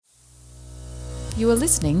You are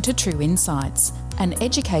listening to True Insights, an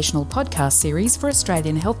educational podcast series for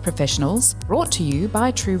Australian health professionals brought to you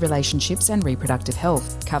by True Relationships and Reproductive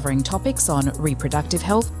Health, covering topics on reproductive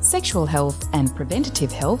health, sexual health and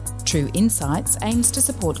preventative health. True Insights aims to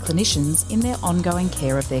support clinicians in their ongoing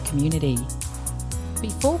care of their community.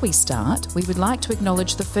 Before we start, we would like to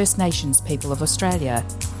acknowledge the First Nations people of Australia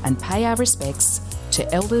and pay our respects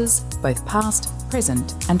to elders, both past,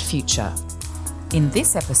 present and future. In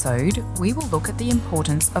this episode, we will look at the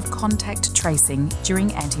importance of contact tracing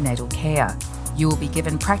during antenatal care. You will be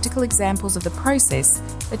given practical examples of the process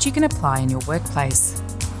that you can apply in your workplace.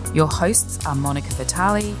 Your hosts are Monica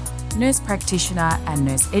Vitale, nurse practitioner and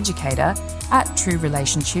nurse educator at True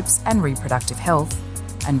Relationships and Reproductive Health,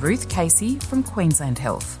 and Ruth Casey from Queensland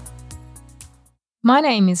Health. My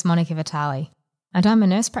name is Monica Vitale, and I'm a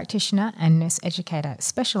nurse practitioner and nurse educator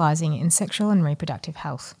specialising in sexual and reproductive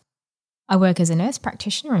health. I work as a nurse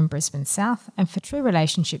practitioner in Brisbane South and for True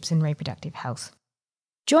Relationships and Reproductive Health.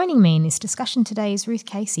 Joining me in this discussion today is Ruth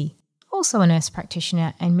Casey, also a nurse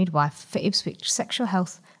practitioner and midwife for Ipswich Sexual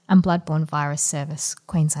Health and Bloodborne Virus Service,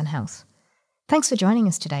 Queensland Health. Thanks for joining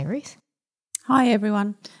us today, Ruth. Hi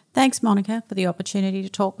everyone. Thanks Monica for the opportunity to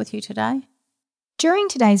talk with you today. During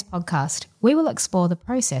today's podcast, we will explore the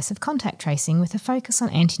process of contact tracing with a focus on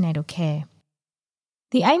antenatal care.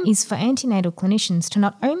 The aim is for antenatal clinicians to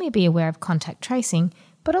not only be aware of contact tracing,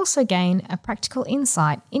 but also gain a practical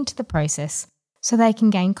insight into the process so they can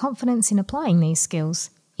gain confidence in applying these skills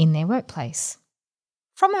in their workplace.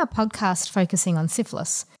 From our podcast focusing on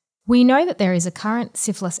syphilis, we know that there is a current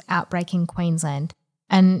syphilis outbreak in Queensland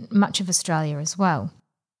and much of Australia as well,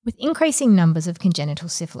 with increasing numbers of congenital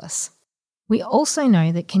syphilis. We also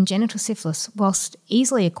know that congenital syphilis, whilst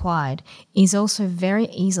easily acquired, is also very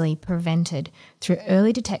easily prevented through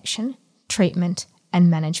early detection, treatment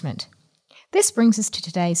and management. This brings us to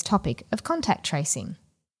today's topic of contact tracing.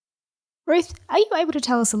 Ruth, are you able to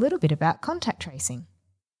tell us a little bit about contact tracing?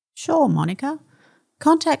 Sure, Monica.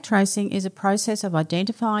 Contact tracing is a process of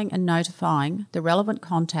identifying and notifying the relevant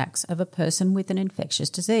contacts of a person with an infectious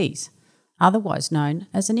disease, otherwise known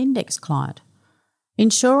as an index client,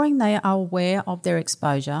 ensuring they are aware of their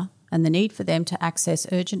exposure and the need for them to access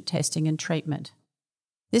urgent testing and treatment.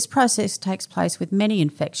 This process takes place with many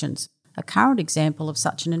infections. A current example of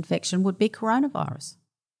such an infection would be coronavirus.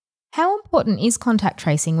 How important is contact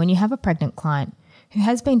tracing when you have a pregnant client who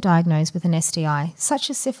has been diagnosed with an STI, such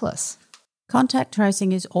as syphilis? Contact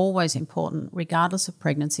tracing is always important, regardless of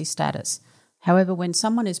pregnancy status. However, when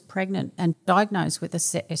someone is pregnant and diagnosed with a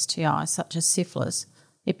STI, such as syphilis,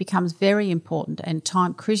 it becomes very important and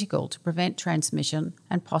time critical to prevent transmission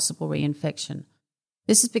and possible reinfection.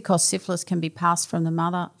 This is because syphilis can be passed from the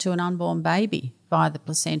mother to an unborn baby via the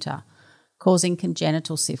placenta, causing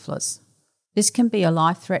congenital syphilis. This can be a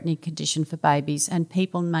life-threatening condition for babies and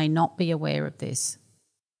people may not be aware of this.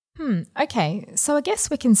 Okay, so I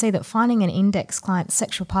guess we can see that finding an index client's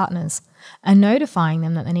sexual partners and notifying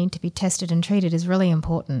them that they need to be tested and treated is really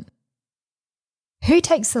important. Who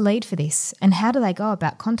takes the lead for this and how do they go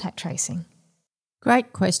about contact tracing?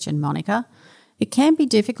 Great question, Monica. It can be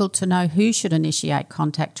difficult to know who should initiate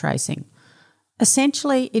contact tracing.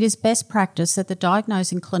 Essentially, it is best practice that the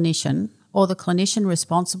diagnosing clinician or the clinician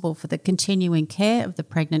responsible for the continuing care of the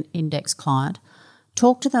pregnant index client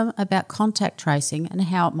talk to them about contact tracing and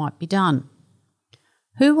how it might be done.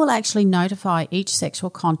 Who will actually notify each sexual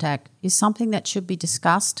contact is something that should be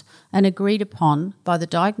discussed and agreed upon by the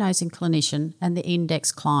diagnosing clinician and the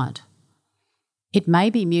index client. It may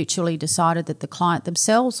be mutually decided that the client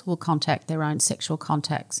themselves will contact their own sexual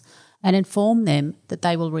contacts and inform them that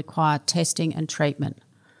they will require testing and treatment.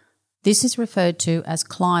 This is referred to as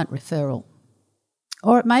client referral.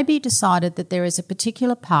 Or it may be decided that there is a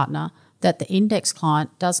particular partner that the index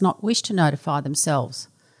client does not wish to notify themselves,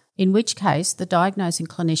 in which case the diagnosing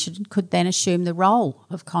clinician could then assume the role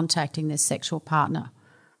of contacting their sexual partner.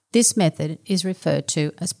 This method is referred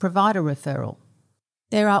to as provider referral.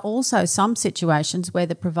 There are also some situations where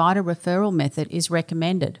the provider referral method is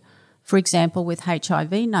recommended, for example with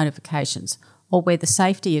HIV notifications or where the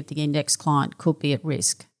safety of the index client could be at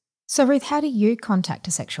risk. So Ruth, how do you contact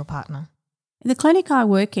a sexual partner? In the clinic I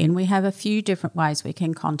work in, we have a few different ways we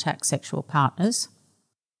can contact sexual partners.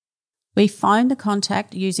 We phone the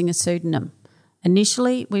contact using a pseudonym.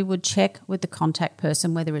 Initially, we would check with the contact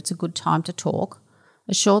person whether it's a good time to talk,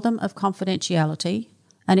 assure them of confidentiality,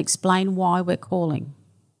 and explain why we're calling.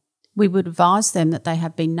 We would advise them that they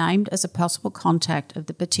have been named as a possible contact of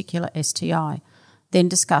the particular STI, then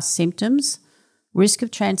discuss symptoms, risk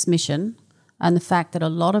of transmission, and the fact that a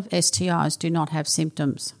lot of STIs do not have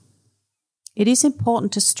symptoms. It is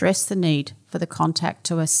important to stress the need for the contact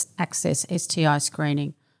to access STI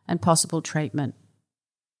screening and possible treatment.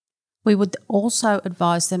 We would also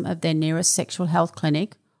advise them of their nearest sexual health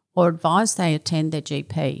clinic or advise they attend their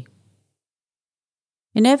GP.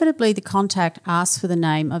 Inevitably, the contact asks for the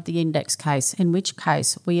name of the index case, in which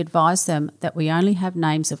case we advise them that we only have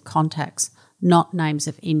names of contacts, not names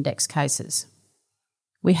of index cases.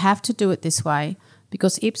 We have to do it this way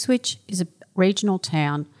because Ipswich is a regional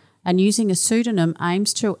town and using a pseudonym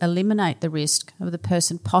aims to eliminate the risk of the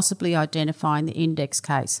person possibly identifying the index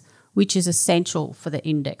case, which is essential for the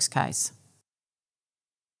index case.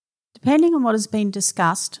 Depending on what has been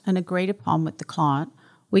discussed and agreed upon with the client,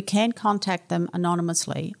 we can contact them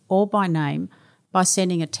anonymously or by name by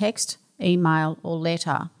sending a text, email or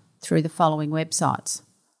letter through the following websites: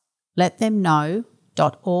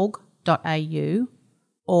 letthemknow.org.au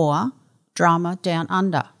or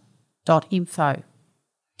dramadownunder.info.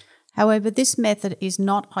 However, this method is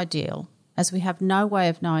not ideal as we have no way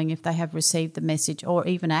of knowing if they have received the message or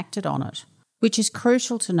even acted on it, which is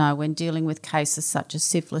crucial to know when dealing with cases such as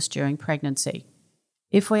syphilis during pregnancy.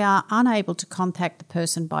 If we are unable to contact the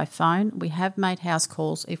person by phone, we have made house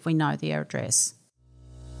calls if we know their address.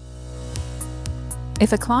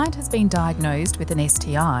 If a client has been diagnosed with an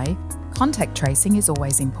STI, contact tracing is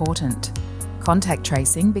always important. Contact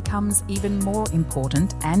tracing becomes even more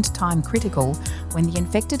important and time critical when the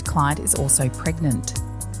infected client is also pregnant.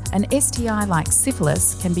 An STI like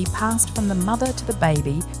syphilis can be passed from the mother to the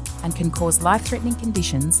baby and can cause life-threatening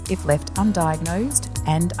conditions if left undiagnosed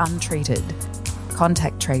and untreated.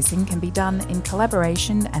 Contact tracing can be done in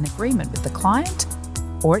collaboration and agreement with the client,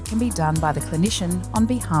 or it can be done by the clinician on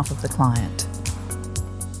behalf of the client.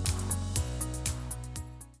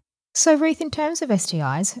 So, Ruth, in terms of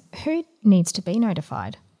STIs, who needs to be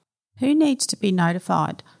notified? Who needs to be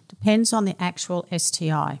notified depends on the actual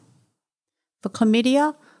STI. For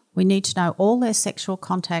chlamydia, we need to know all their sexual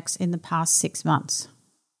contacts in the past 6 months.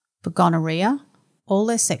 For gonorrhea, all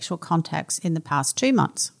their sexual contacts in the past 2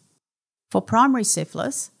 months. For primary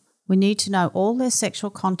syphilis, we need to know all their sexual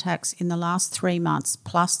contacts in the last 3 months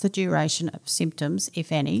plus the duration of symptoms,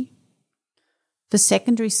 if any. For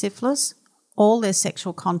secondary syphilis, all their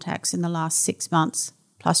sexual contacts in the last 6 months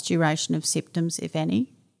plus duration of symptoms, if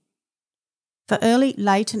any. For early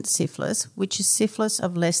latent syphilis, which is syphilis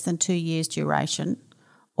of less than 2 years duration,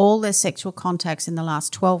 all their sexual contacts in the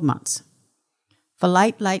last 12 months. For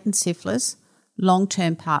late latent syphilis,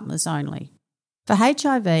 long-term partners only. For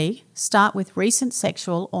HIV, start with recent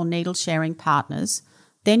sexual or needle-sharing partners,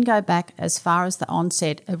 then go back as far as the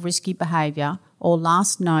onset of risky behaviour or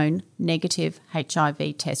last known negative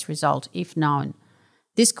HIV test result, if known.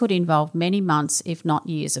 This could involve many months, if not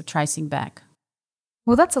years, of tracing back.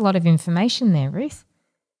 Well, that's a lot of information there, Ruth.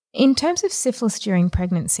 In terms of syphilis during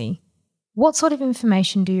pregnancy, what sort of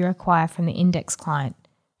information do you require from the index client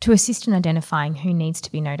to assist in identifying who needs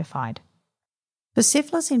to be notified? For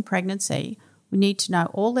syphilis in pregnancy, we need to know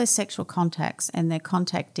all their sexual contacts and their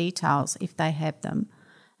contact details if they have them.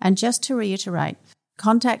 And just to reiterate,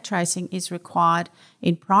 contact tracing is required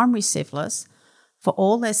in primary syphilis for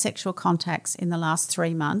all their sexual contacts in the last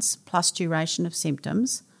 3 months plus duration of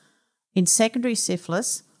symptoms. In secondary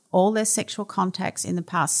syphilis, all their sexual contacts in the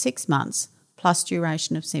past 6 months plus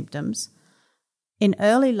duration of symptoms. In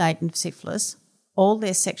early latent syphilis, all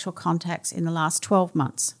their sexual contacts in the last 12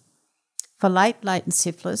 months. For late latent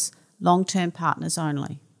syphilis, long-term partners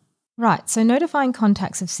only. Right, so notifying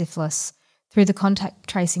contacts of syphilis through the contact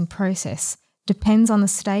tracing process depends on the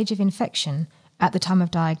stage of infection at the time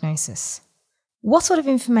of diagnosis. What sort of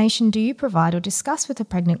information do you provide or discuss with a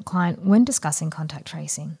pregnant client when discussing contact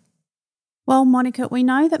tracing? Well, Monica, we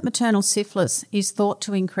know that maternal syphilis is thought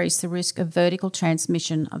to increase the risk of vertical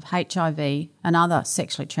transmission of HIV and other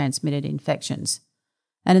sexually transmitted infections.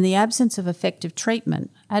 And in the absence of effective treatment,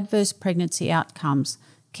 adverse pregnancy outcomes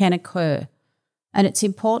can occur. And it's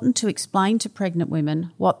important to explain to pregnant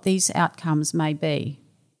women what these outcomes may be.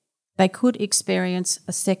 They could experience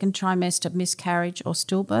a second trimester miscarriage or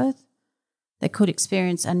stillbirth. They could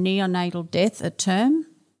experience a neonatal death at term.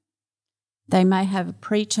 They may have a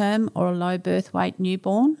preterm or a low birth weight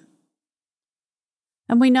newborn.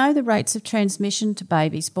 And we know the rates of transmission to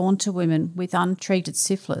babies born to women with untreated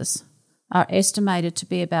syphilis are estimated to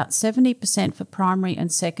be about 70% for primary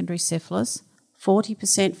and secondary syphilis,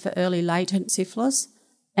 40% for early latent syphilis,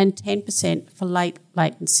 and 10% for late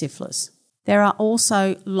latent syphilis. There are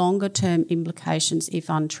also longer-term implications if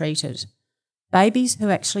untreated. Babies who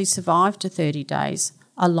actually survive to 30 days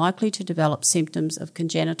are likely to develop symptoms of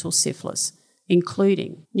congenital syphilis,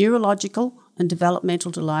 including neurological and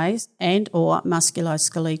developmental delays and/or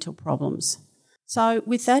musculoskeletal problems. So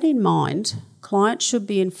with that in mind, clients should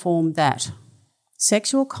be informed that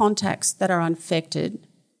sexual contacts that are infected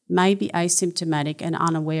may be asymptomatic and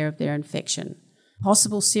unaware of their infection.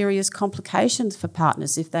 Possible serious complications for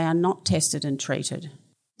partners if they are not tested and treated.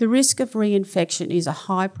 The risk of reinfection is a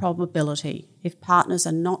high probability if partners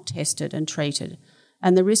are not tested and treated,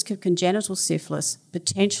 and the risk of congenital syphilis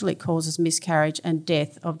potentially causes miscarriage and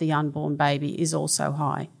death of the unborn baby is also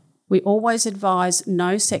high. We always advise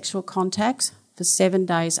no sexual contacts for 7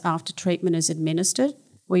 days after treatment is administered.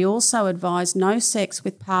 We also advise no sex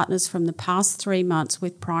with partners from the past 3 months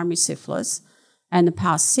with primary syphilis and the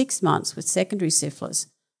past 6 months with secondary syphilis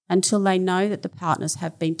until they know that the partners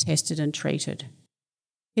have been tested and treated.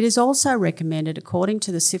 It is also recommended, according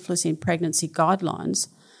to the Syphilis in Pregnancy guidelines,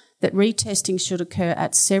 that retesting should occur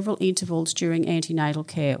at several intervals during antenatal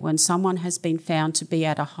care when someone has been found to be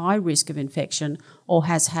at a high risk of infection or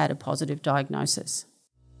has had a positive diagnosis.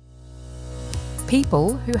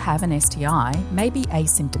 People who have an STI may be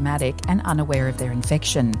asymptomatic and unaware of their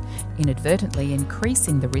infection, inadvertently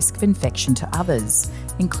increasing the risk of infection to others,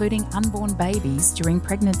 including unborn babies during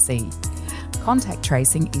pregnancy. Contact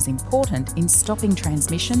tracing is important in stopping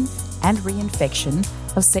transmission and reinfection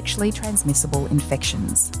of sexually transmissible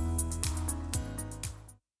infections.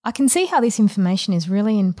 I can see how this information is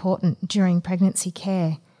really important during pregnancy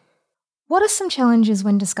care. What are some challenges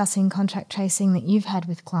when discussing contact tracing that you've had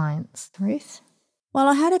with clients, Ruth? Well,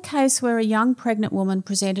 I had a case where a young pregnant woman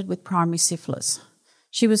presented with primary syphilis.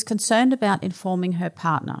 She was concerned about informing her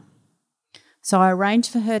partner. So I arranged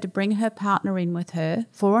for her to bring her partner in with her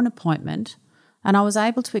for an appointment, and I was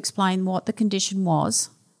able to explain what the condition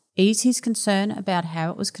was, ease his concern about how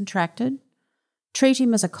it was contracted, treat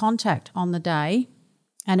him as a contact on the day,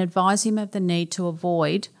 and advise him of the need to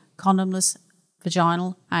avoid condomless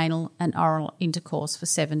vaginal, anal and oral intercourse for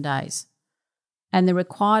 7 days, and the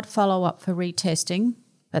required follow-up for retesting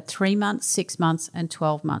at 3 months, 6 months and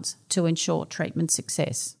 12 months to ensure treatment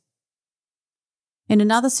success. In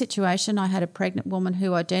another situation, I had a pregnant woman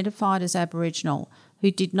who identified as Aboriginal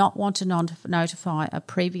who did not want to notify a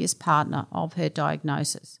previous partner of her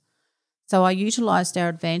diagnosis. So I utilised our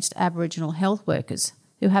advanced Aboriginal health workers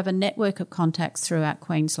who have a network of contacts throughout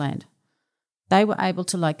Queensland. They were able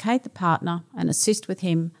to locate the partner and assist with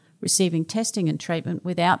him receiving testing and treatment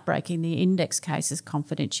without breaking the index case's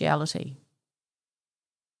confidentiality.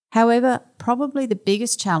 However, probably the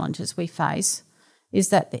biggest challenges we face is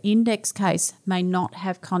that the index case may not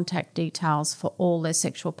have contact details for all their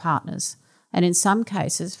sexual partners, and in some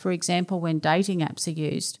cases, for example when dating apps are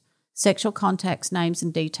used, sexual contacts' names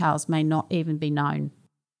and details may not even be known.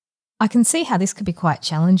 I can see how this could be quite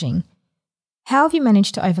challenging. How have you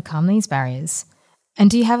managed to overcome these barriers?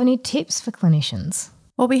 And do you have any tips for clinicians?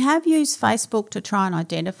 Well, we have used Facebook to try and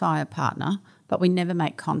identify a partner, but we never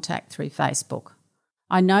make contact through Facebook.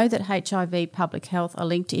 I know that HIV Public Health are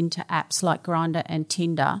linked into apps like Grindr and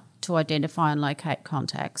Tinder to identify and locate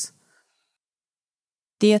contacts.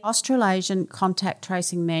 The Australasian Contact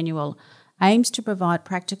Tracing Manual aims to provide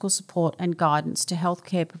practical support and guidance to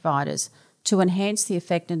healthcare providers to enhance the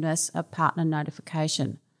effectiveness of partner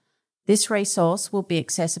notification. This resource will be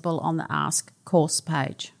accessible on the Ask course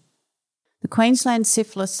page. The Queensland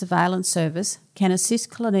Syphilis Surveillance Service can assist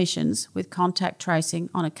clinicians with contact tracing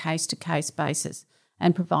on a case-to-case basis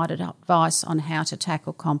and provide advice on how to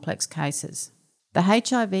tackle complex cases. The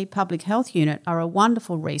HIV Public Health Unit are a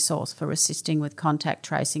wonderful resource for assisting with contact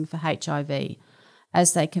tracing for HIV,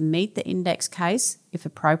 as they can meet the index case, if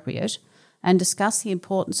appropriate, and discuss the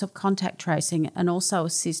importance of contact tracing and also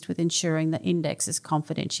assist with ensuring the index's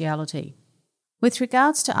confidentiality. With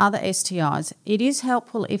regards to other STIs, it is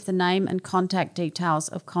helpful if the name and contact details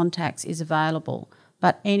of contacts is available,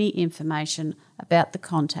 but any information about the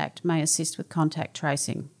contact may assist with contact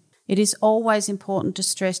tracing. It is always important to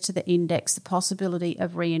stress to the index the possibility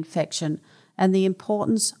of reinfection and the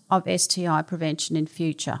importance of STI prevention in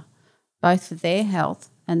future, both for their health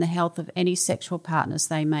and the health of any sexual partners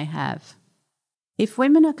they may have. If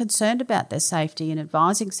women are concerned about their safety in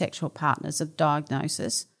advising sexual partners of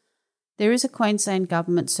diagnosis, there is a Queensland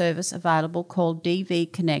Government service available called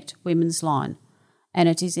DV Connect Women's Line, and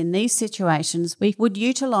it is in these situations we would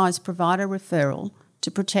utilise provider referral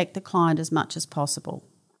to protect the client as much as possible.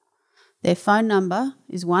 Their phone number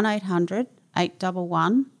is 1800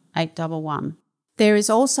 811 811. There is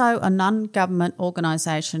also a non-government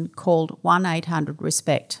organisation called 1800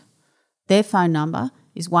 Respect. Their phone number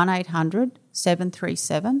is 1800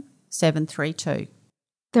 737 732.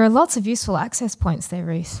 There are lots of useful access points there,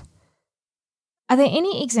 Ruth. Are there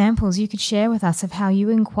any examples you could share with us of how you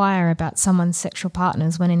inquire about someone's sexual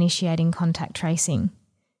partners when initiating contact tracing?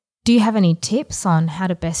 Do you have any tips on how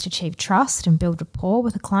to best achieve trust and build rapport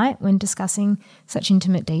with a client when discussing such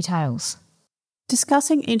intimate details?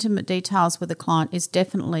 Discussing intimate details with a client is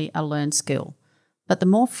definitely a learned skill, but the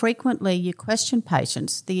more frequently you question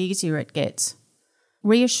patients, the easier it gets.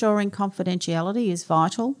 Reassuring confidentiality is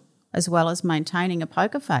vital, as well as maintaining a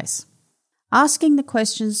poker face. Asking the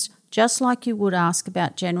questions just like you would ask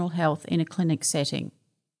about general health in a clinic setting.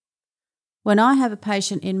 When I have a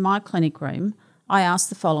patient in my clinic room, I ask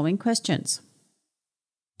the following questions.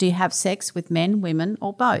 Do you have sex with men, women,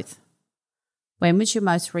 or both? When was your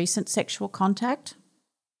most recent sexual contact?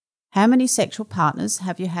 How many sexual partners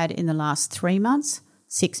have you had in the last 3 months,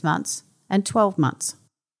 6 months, and 12 months?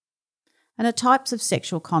 And the types of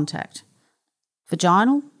sexual contact: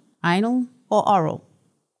 vaginal, anal, or oral?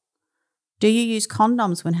 Do you use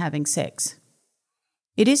condoms when having sex?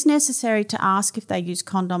 It is necessary to ask if they use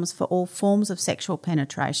condoms for all forms of sexual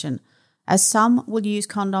penetration, as some will use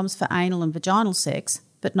condoms for anal and vaginal sex,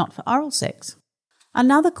 but not for oral sex.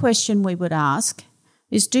 Another question we would ask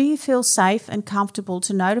is, do you feel safe and comfortable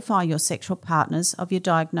to notify your sexual partners of your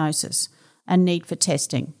diagnosis and need for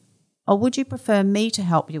testing? Or would you prefer me to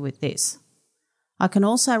help you with this? I can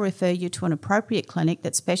also refer you to an appropriate clinic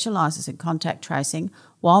that specialises in contact tracing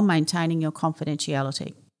while maintaining your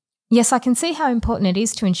confidentiality. Yes, I can see how important it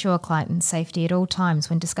is to ensure client safety at all times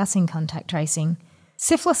when discussing contact tracing.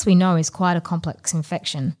 Syphilis, we know, is quite a complex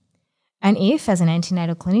infection. And if, as an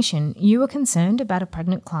antenatal clinician, you are concerned about a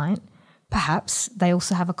pregnant client, perhaps they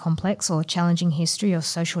also have a complex or challenging history or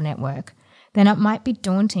social network, then it might be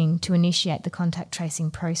daunting to initiate the contact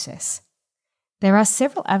tracing process. There are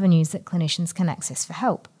several avenues that clinicians can access for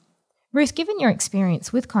help. Ruth, given your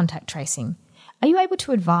experience with contact tracing, are you able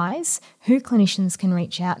to advise who clinicians can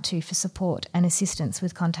reach out to for support and assistance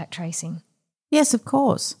with contact tracing? Yes, of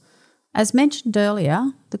course. As mentioned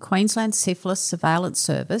earlier, the Queensland Syphilis Surveillance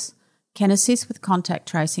Service can assist with contact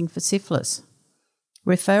tracing for syphilis.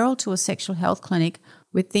 Referral to a sexual health clinic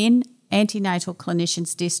within Antenatal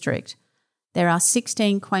Clinicians District. There are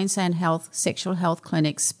 16 Queensland Health sexual health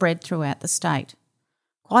clinics spread throughout the state.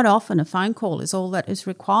 Quite often a phone call is all that is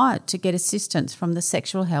required to get assistance from the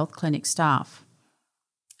sexual health clinic staff.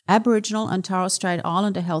 Aboriginal and Torres Strait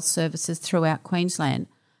Islander health services throughout Queensland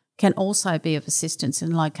can also be of assistance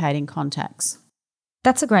in locating contacts.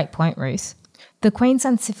 That's a great point, Ruth. The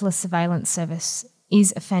Queensland Syphilis Surveillance Service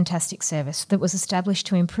is a fantastic service that was established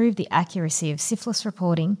to improve the accuracy of syphilis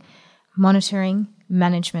reporting, monitoring,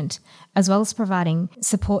 management, as well as providing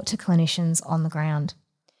support to clinicians on the ground,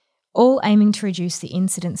 all aiming to reduce the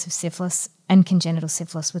incidence of syphilis and congenital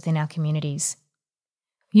syphilis within our communities.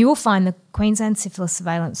 You will find the Queensland Syphilis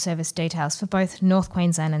Surveillance Service details for both North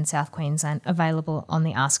Queensland and South Queensland available on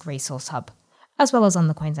the Ask Resource Hub, as well as on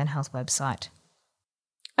the Queensland Health website.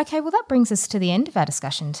 Okay, well that brings us to the end of our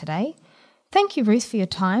discussion today. Thank you, Ruth, for your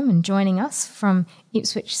time and joining us from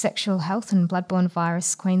Ipswich Sexual Health and Bloodborne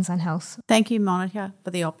Virus Queensland Health. Thank you, Monica,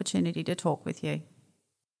 for the opportunity to talk with you.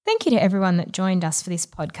 Thank you to everyone that joined us for this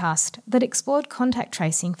podcast that explored contact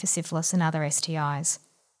tracing for syphilis and other STIs.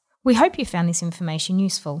 We hope you found this information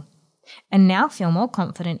useful and now feel more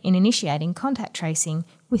confident in initiating contact tracing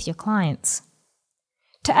with your clients.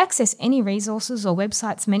 To access any resources or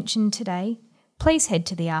websites mentioned today, please head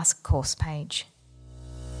to the Ask Course page.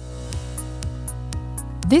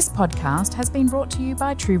 This podcast has been brought to you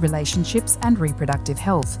by True Relationships and Reproductive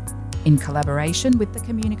Health, in collaboration with the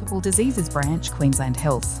Communicable Diseases Branch, Queensland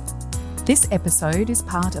Health. This episode is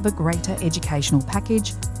part of a greater educational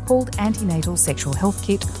package called Antenatal Sexual Health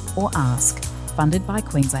Kit, or ASK, funded by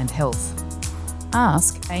Queensland Health.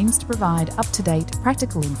 ASK aims to provide up-to-date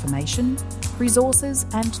practical information, resources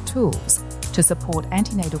and tools to support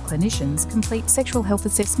antenatal clinicians complete sexual health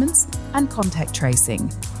assessments and contact tracing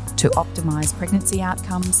to optimise pregnancy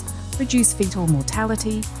outcomes, reduce fetal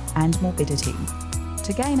mortality and morbidity.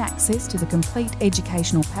 To gain access to the complete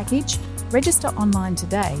educational package, register online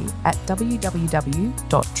today at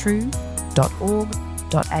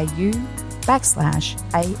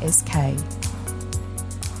www.true.org.au/ASK.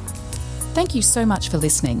 Thank you so much for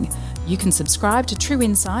listening. You can subscribe to True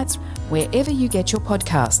Insights wherever you get your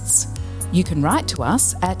podcasts. You can write to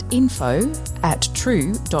us at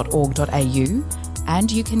info@true.org.au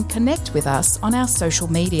and you can connect with us on our social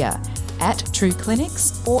media at True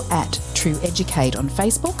Clinics or at True Educate on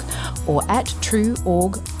Facebook or at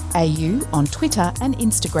True.org.au on Twitter and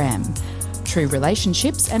Instagram. True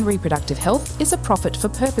Relationships and Reproductive Health is a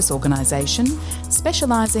profit-for-purpose organisation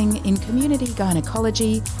specialising in community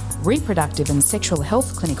gynaecology, reproductive and sexual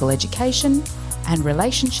health clinical education, and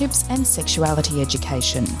relationships and sexuality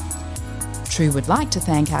education. True would like to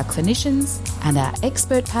thank our clinicians and our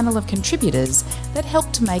expert panel of contributors that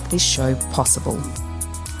helped to make this show possible.